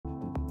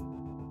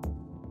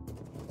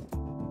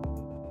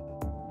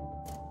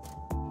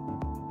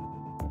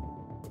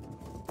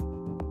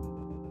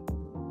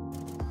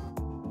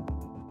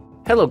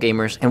Hello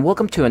gamers, and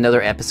welcome to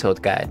another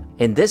episode guide.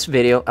 In this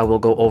video, I will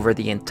go over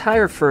the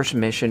entire first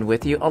mission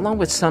with you along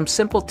with some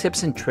simple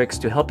tips and tricks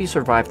to help you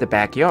survive the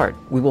backyard.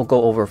 We will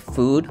go over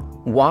food,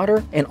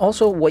 water, and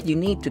also what you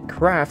need to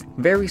craft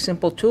very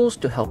simple tools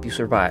to help you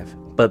survive.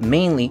 But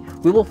mainly,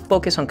 we will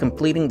focus on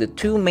completing the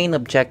two main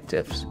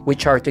objectives,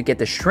 which are to get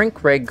the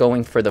shrink ray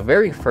going for the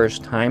very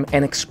first time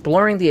and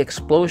exploring the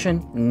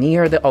explosion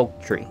near the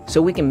oak tree,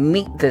 so we can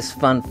meet this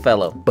fun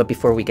fellow. But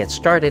before we get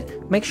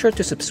started, make sure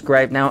to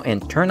subscribe now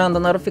and turn on the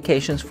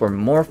notifications for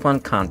more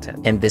fun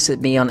content. And visit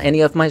me on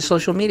any of my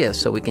social media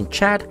so we can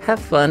chat, have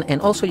fun,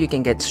 and also you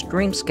can get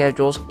stream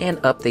schedules and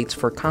updates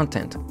for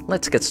content.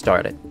 Let's get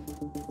started.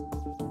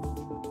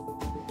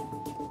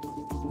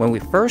 When we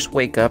first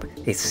wake up,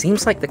 it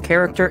seems like the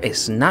character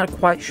is not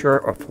quite sure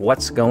of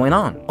what's going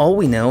on. All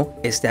we know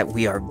is that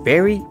we are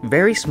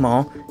very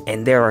small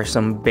and there are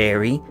some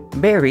very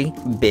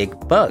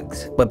big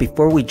bugs. But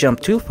before we jump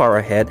too far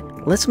ahead,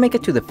 let's make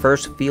it to the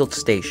first field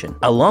station.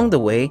 Along the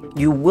way,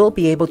 you will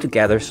be able to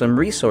gather some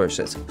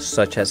resources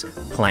such as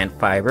plant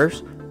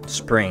fibers,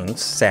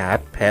 springs,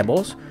 sap,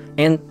 pebbles,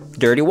 and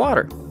dirty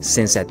water.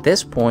 Since at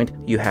this point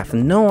you have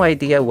no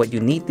idea what you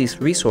need these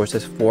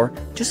resources for,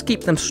 just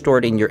keep them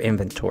stored in your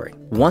inventory.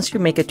 Once you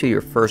make it to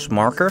your first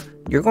marker,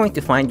 you're going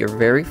to find your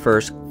very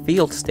first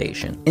field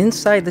station.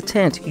 Inside the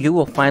tent, you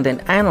will find an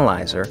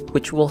analyzer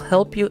which will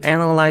help you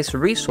analyze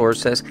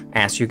resources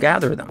as you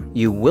gather them.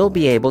 You will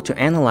be able to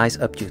analyze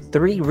up to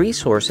 3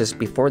 resources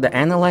before the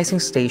analyzing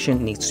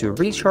station needs to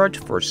recharge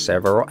for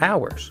several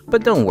hours.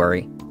 But don't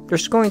worry,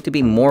 there's going to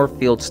be more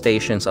field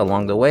stations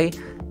along the way,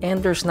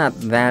 and there's not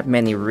that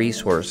many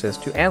resources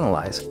to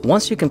analyze.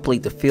 Once you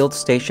complete the field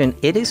station,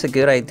 it is a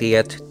good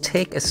idea to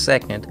take a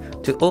second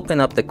to open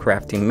up the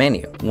crafting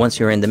menu. Once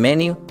you're in the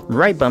menu,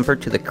 right bumper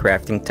to the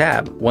crafting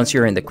tab. Once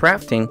you're in the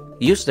crafting,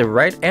 use the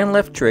right and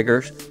left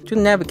triggers to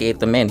navigate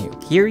the menu.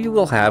 Here you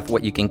will have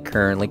what you can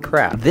currently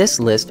craft.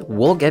 This list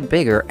will get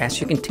bigger as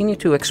you continue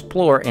to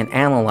explore and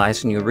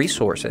analyze new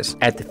resources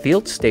at the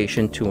field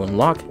station to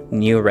unlock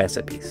new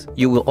recipes.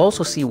 You will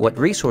also see what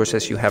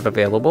resources you have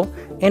available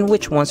and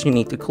which ones you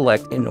need to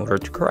collect in order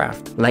to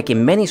craft. Like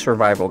in many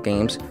survival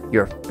games,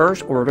 your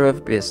first order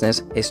of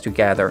business is to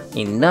gather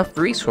enough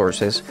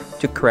resources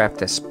to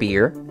craft a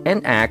spear,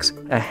 an axe,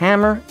 a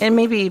hammer, and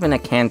maybe even a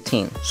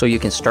canteen, so you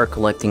can start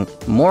collecting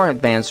more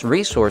advanced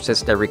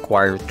resources that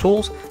require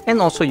tools, and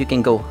also you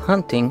can go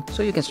hunting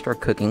so you can start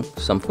cooking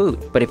some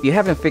food. But if you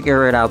haven't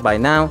figured it out by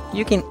now,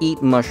 you can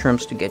eat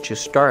mushrooms to get you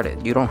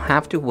started. You don't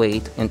have to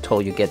wait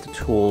until you get the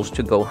tools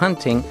to go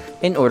hunting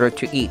in order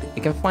to eat.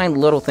 You can find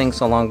little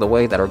things along the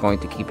way that are going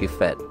to keep you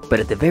fed. But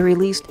at the very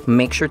least,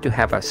 make sure to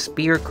have a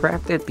spear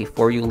crafted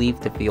before you leave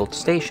the field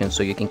station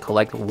so you can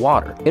collect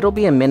water. It'll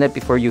be a minute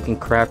before you can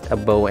craft a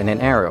bow and an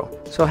arrow.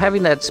 So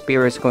having that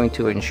spear is going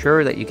to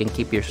ensure that you can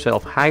keep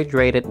yourself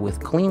hydrated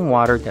with clean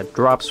water that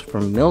drops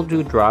from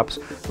mildew drops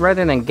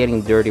rather than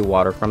getting dirty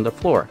water from the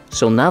floor.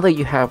 So now that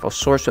you have a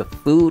source of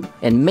food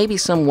and maybe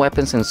some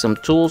weapons and some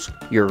tools,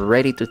 you're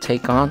ready to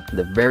take on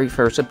the very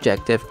first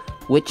objective,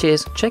 which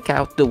is check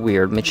out the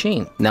weird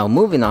machine. Now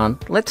moving on,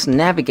 let's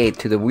navigate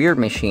to the weird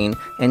machine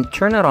and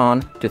turn it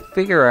on to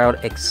figure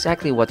out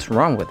exactly what's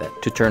wrong with it.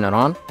 To turn it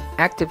on,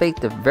 activate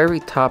the very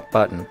top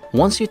button.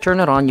 Once you turn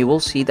it on, you will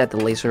see that the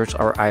lasers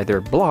are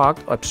either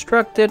blocked,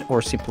 obstructed,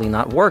 or simply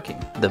not working.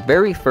 The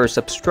very first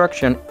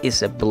obstruction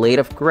is a blade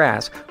of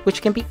grass,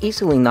 which can be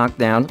easily knocked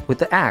down with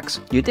the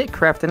axe. You did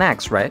craft an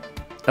axe, right?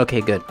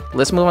 Okay, good.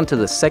 Let's move on to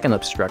the second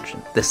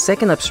obstruction. The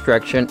second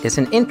obstruction is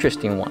an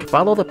interesting one.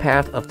 Follow the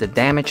path of the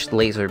damaged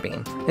laser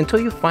beam until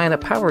you find a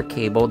power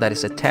cable that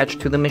is attached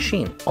to the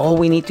machine. All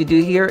we need to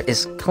do here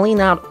is clean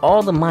out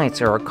all the mites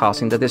that are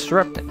causing the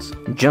disruptance.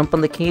 Jump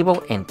on the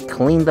cable and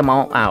clean them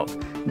all out.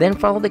 Then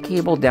follow the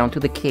cable down to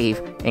the cave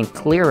and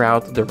clear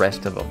out the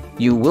rest of them.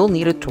 You will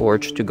need a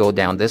torch to go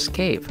down this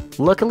cave.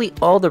 Luckily,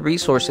 all the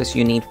resources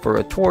you need for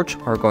a torch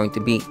are going to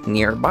be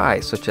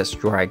nearby, such as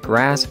dry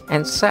grass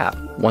and sap.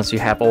 Once you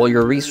have all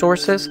your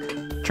resources,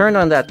 turn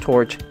on that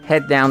torch,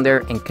 head down there,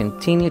 and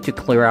continue to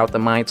clear out the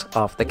mites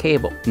off the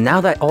cable. Now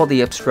that all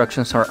the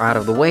obstructions are out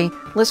of the way,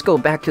 let's go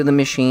back to the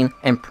machine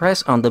and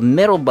press on the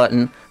middle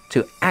button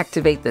to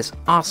activate this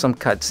awesome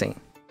cutscene.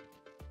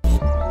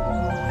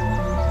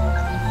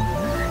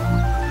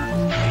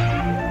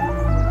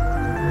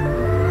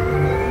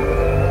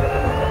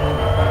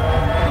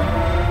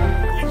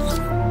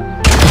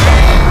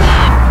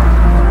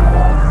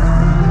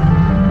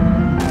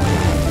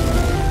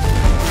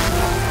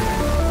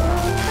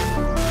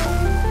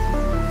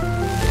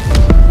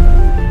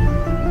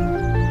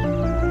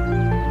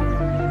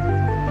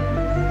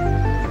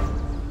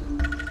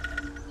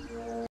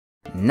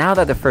 Now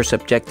that the first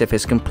objective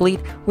is complete,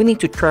 we need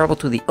to travel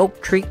to the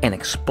oak tree and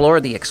explore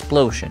the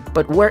explosion.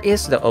 But where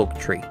is the oak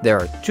tree? There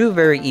are 2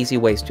 very easy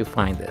ways to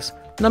find this.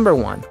 Number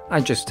 1, I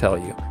just tell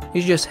you.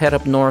 You just head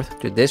up north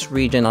to this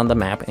region on the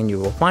map and you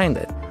will find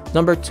it.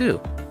 Number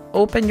 2,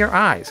 open your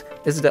eyes.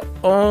 It's the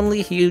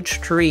only huge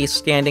tree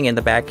standing in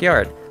the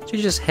backyard. so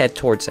you just head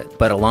towards it.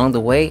 But along the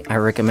way, I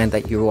recommend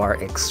that you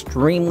are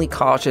extremely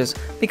cautious,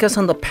 because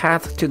on the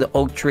path to the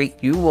oak tree,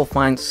 you will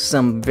find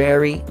some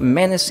very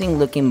menacing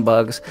looking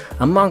bugs,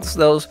 amongst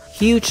those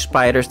huge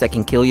spiders that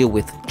can kill you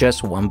with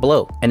just one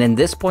blow. And in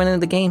this point in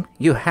the game,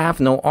 you have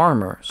no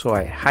armor, so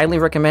I highly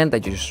recommend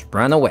that you just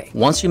run away.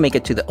 Once you make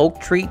it to the oak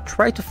tree,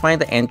 try to find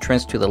the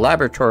entrance to the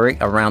laboratory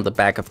around the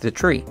back of the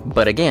tree.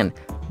 But again,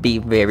 be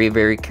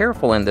very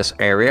careful in this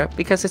area,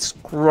 because it's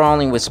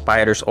crawling with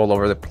spiders all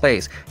over the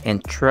place,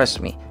 and trust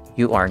me,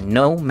 you are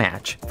no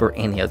match for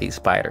any of these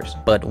spiders.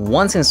 But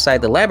once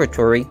inside the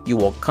laboratory, you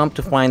will come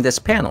to find this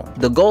panel.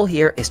 The goal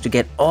here is to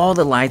get all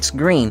the lights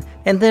green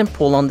and then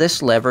pull on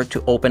this lever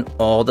to open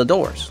all the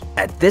doors.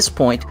 At this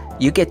point,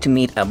 you get to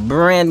meet a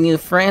brand new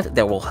friend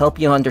that will help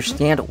you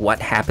understand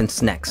what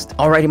happens next.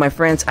 Alrighty my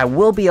friends, I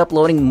will be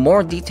uploading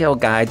more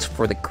detailed guides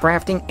for the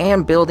crafting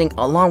and building,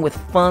 along with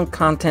fun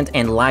content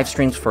and live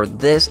streams for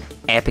this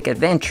epic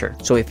adventure.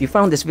 So if you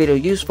found this video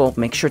useful,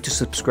 make sure to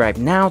subscribe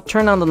now,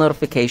 turn on the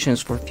notifications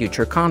for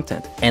future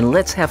content, and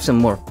let's have some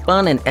more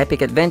fun and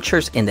epic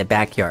adventures in the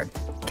backyard.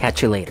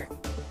 Catch you later.